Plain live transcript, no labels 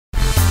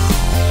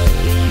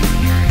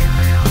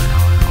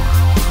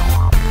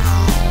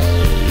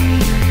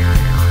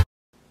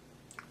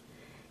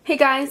Hey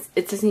guys,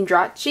 it's Disney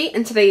Drachi,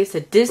 and today is a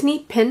Disney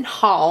pin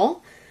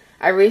haul.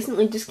 I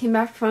recently just came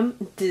back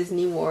from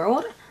Disney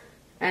World,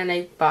 and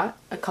I bought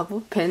a couple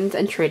of pins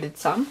and traded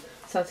some.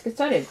 So let's get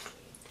started.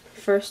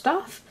 First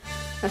off,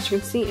 as you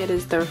can see, it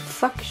is the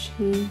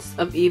Reflections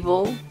of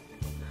Evil,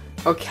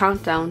 or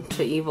Countdown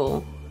to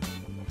Evil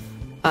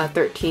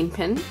 13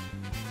 pin,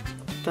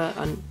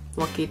 the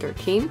Unlucky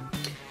 13.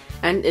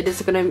 And it is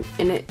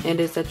it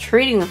is a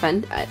trading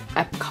event at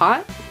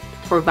Epcot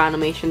for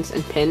Vanimations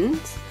and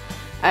pins.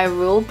 I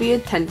will be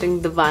attending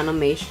the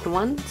Vanimation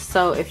one,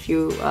 so if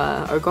you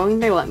are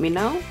going there, let me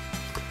know.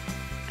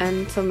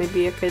 And so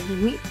maybe I could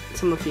meet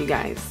some of you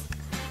guys.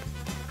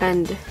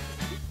 And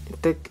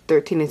the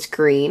 13 is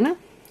green,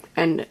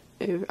 and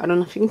I don't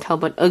know if you can tell,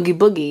 but Oogie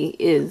Boogie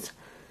is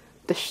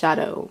the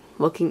shadow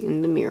looking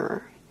in the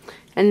mirror.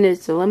 And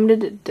it's a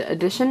limited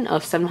edition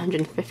of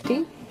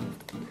 750,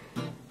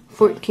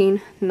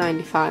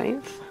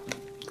 $14.95.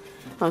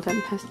 Oh, that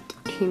has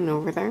 13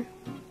 over there.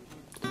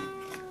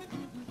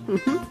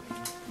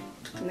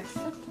 Next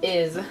up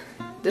is,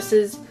 this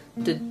is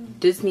the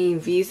Disney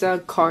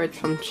Visa Cards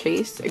from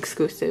Chase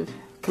exclusive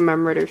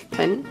commemorative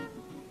pin.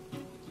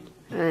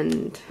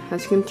 And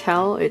as you can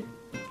tell,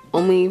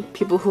 only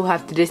people who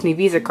have the Disney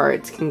Visa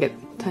cards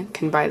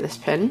can buy this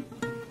pin.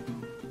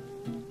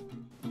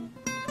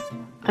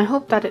 I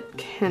hope that it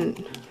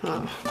can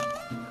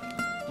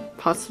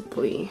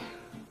possibly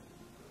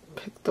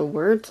pick the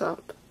words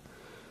up.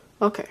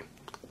 Okay,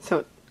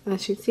 so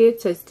as you see,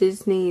 it says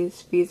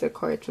Disney's Visa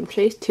Cards from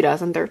Chase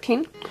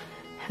 2013.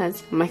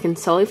 Has Mike and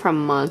Sully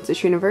from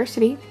Monsters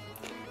University.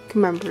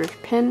 Commemorative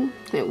pin.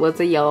 It was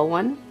a yellow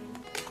one.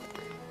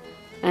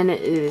 And it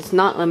is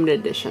not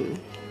limited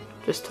edition.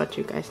 Just to let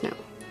you guys know.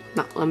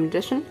 Not limited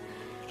edition.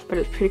 But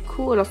it's pretty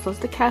cool. It also has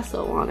the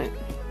castle on it.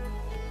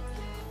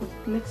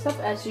 Next up,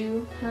 as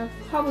you have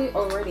probably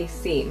already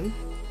seen,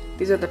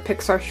 these are the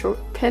Pixar short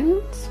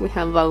pins. We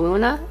have La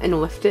Luna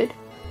and Lifted.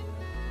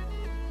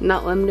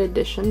 Not limited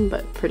edition,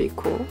 but pretty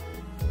cool.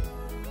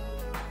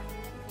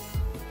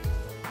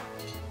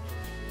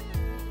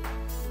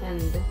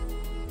 And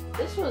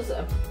this was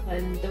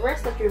and the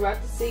rest that you're about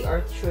to see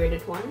are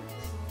traded ones.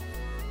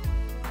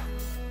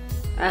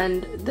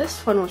 And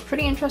this one was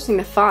pretty interesting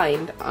to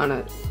find on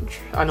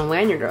a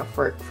lanyard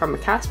from a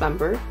cast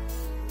member.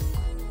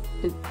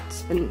 It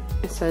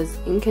says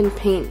Ink and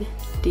Paint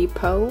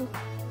Depot,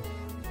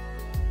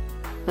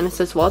 and it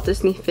says Walt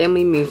Disney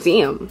Family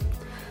Museum.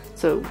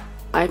 So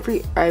I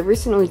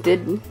recently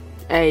did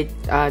a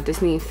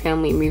Disney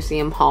Family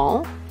Museum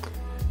haul.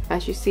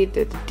 As you see,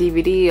 the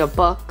DVD, a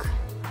book,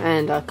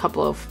 and a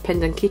couple of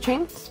pins and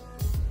keychains.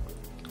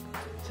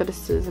 So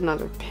this is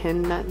another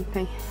pin that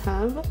they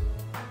have.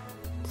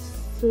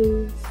 This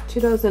is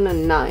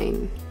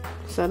 2009,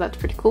 so that's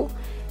pretty cool.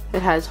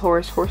 It has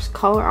horse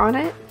color on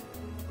it.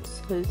 It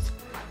says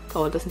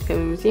Walt Disney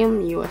Family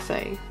Museum,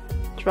 USA.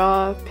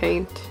 Draw,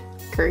 paint,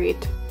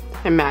 create,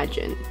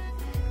 imagine.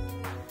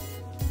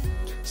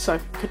 Sorry,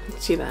 I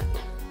couldn't see that.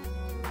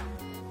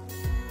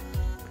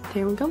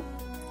 There we go.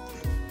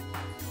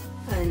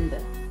 And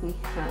we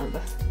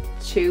have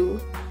two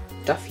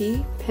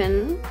Duffy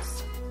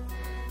pins.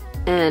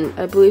 And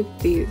I believe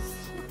these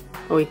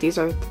are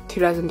the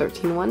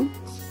 2013 ones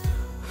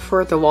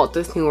for the Walt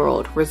Disney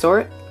World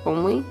Resort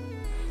only.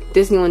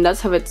 Disneyland does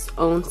have its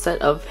own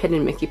set of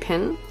hidden Mickey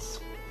pins,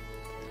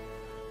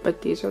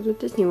 but these are the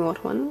Disney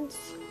World ones.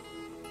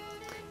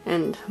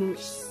 And let me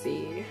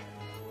see.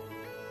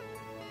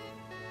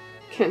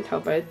 Can't tell,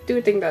 but I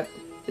do think that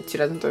it's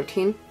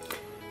 2013.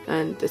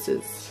 And this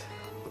is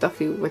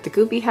Duffy with the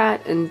Goofy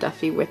hat and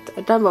Duffy with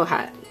a Dumbo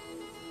hat.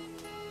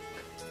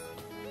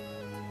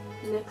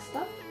 Next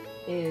up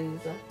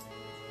is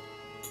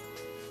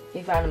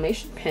a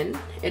Vanimation pin.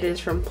 It is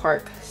from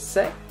Park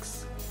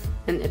 6,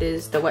 and it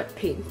is the Wet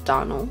Paint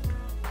Donald.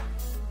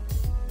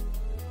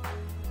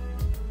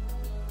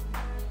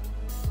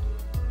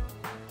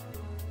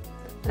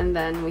 And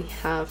then we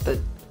have the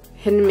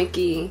Hidden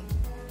Mickey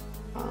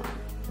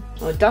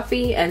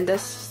Duffy, and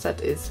this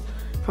set is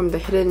from the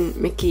Hidden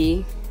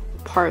Mickey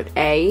Part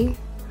A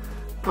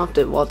of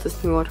the Walt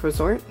Disney World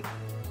Resort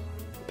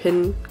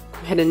Hidden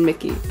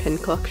Mickey pin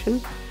collection.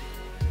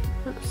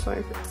 I'm sorry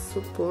if it's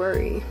so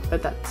blurry,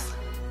 but that's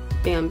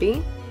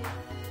Bambi.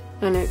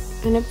 And I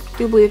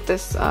do believe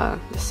this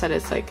set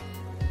is like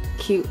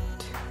cute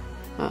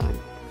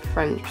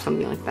French or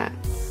something like that.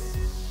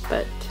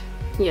 But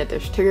yeah,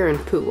 there's Tigger and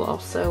Pooh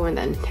also, and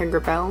then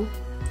Tinkerbell.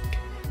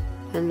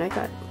 And I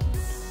got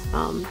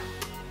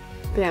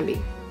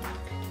Bambi.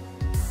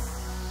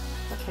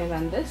 Okay,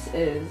 then this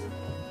is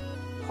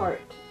part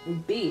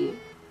B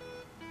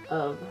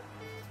of,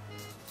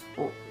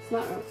 well, it's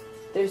not,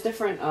 there's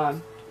different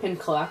pin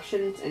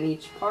collections in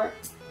each part,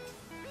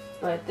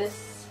 but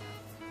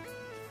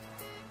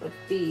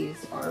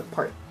these are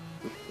part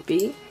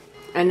B,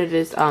 and it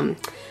is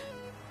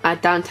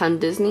at Downtown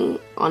Disney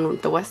on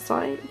the west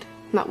side,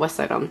 not west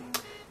side,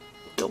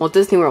 Walt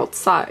Disney World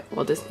side,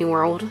 Walt Disney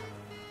World.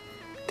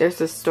 There's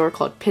this store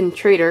called Pin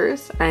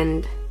Traders,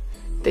 and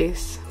they,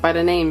 by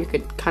the name you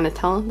could kind of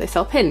tell, they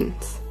sell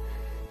pins.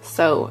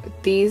 So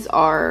these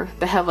are,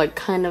 they have like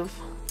kind of,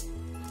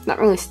 not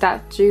really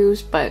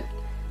statues, but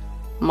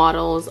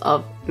models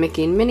of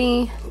Mickey and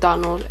Minnie,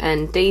 Donald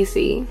and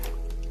Daisy.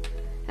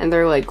 And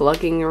they're like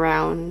lugging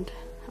around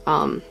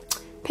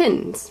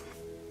pins.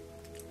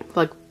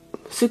 Like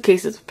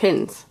suitcases of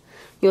pins.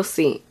 You'll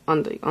see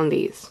on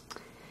these.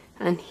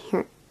 And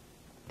here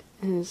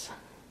is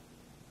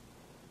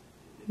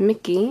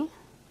Mickey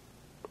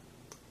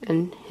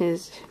in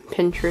his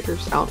pin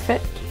trader's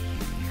outfit.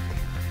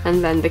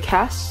 And then the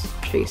cast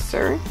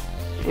chaser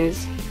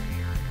is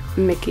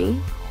Mickey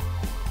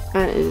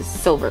and it is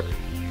silver.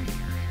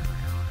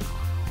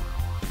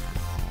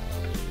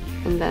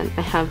 And then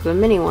I have the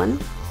mini one,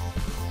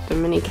 the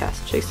mini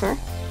cast chaser.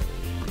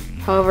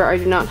 However, I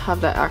do not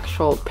have the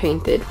actual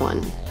painted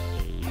one.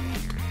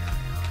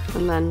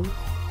 And then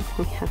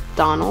we have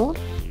Donald.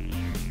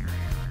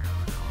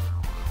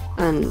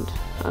 And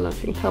I don't know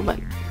if you can tell, but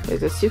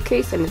there's a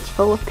suitcase and it's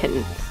full of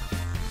pins.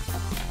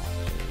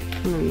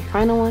 And then the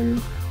final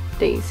one,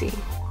 Daisy.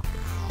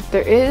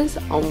 There is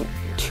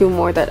two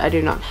more that I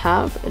do not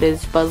have. It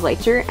is Buzz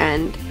Lightyear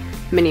and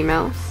Minnie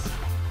Mouse.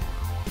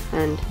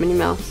 And Minnie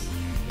Mouse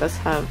does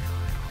have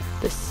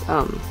this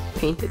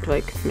painted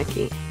like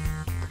Mickey.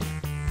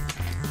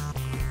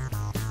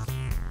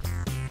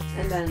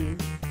 And then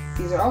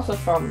these are also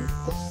from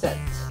the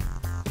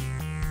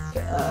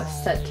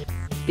set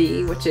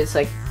B, which is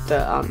like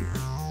the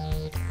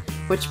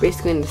which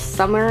basically in the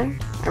summer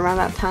around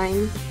that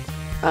time,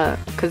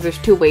 because there's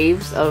two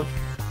waves of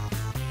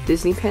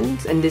Disney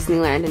pins in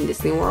Disneyland and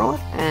Disney World,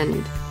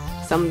 and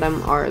some of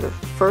them are the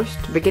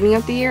beginning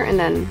of the year and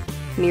then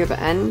near the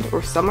end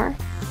or summer.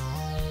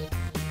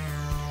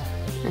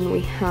 And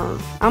I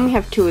only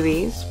have two of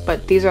these,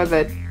 but these are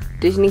the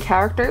Disney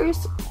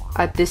characters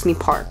at Disney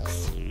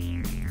parks,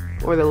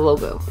 or the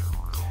logo.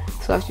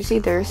 So as you see,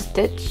 there's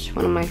Stitch,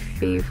 one of my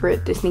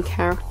favorite Disney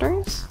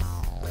characters,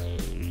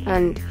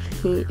 and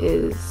he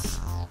is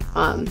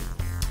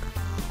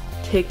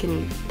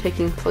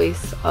taking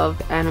place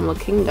of Animal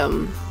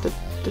Kingdom,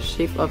 the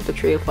shape of the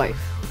Tree of Life.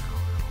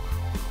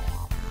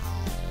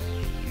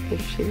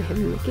 Here's the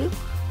hidden Mickey.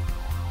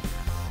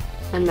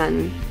 And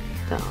then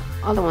the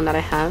other one that I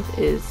have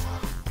is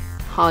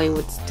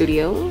Hollywood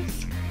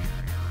Studios,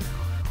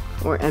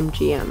 or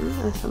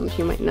MGM, as some of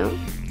you might know,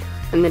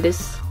 and it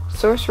is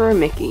Sorcerer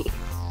Mickey.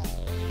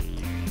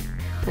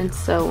 And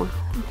so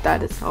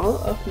that is all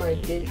of my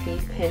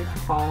Disney pin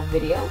haul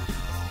video,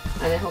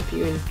 and I hope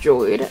you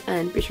enjoyed,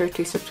 and be sure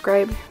to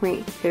subscribe,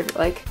 rate, favorite,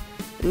 like,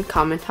 and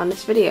comment on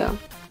this video.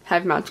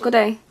 Have a magical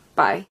day.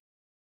 Bye.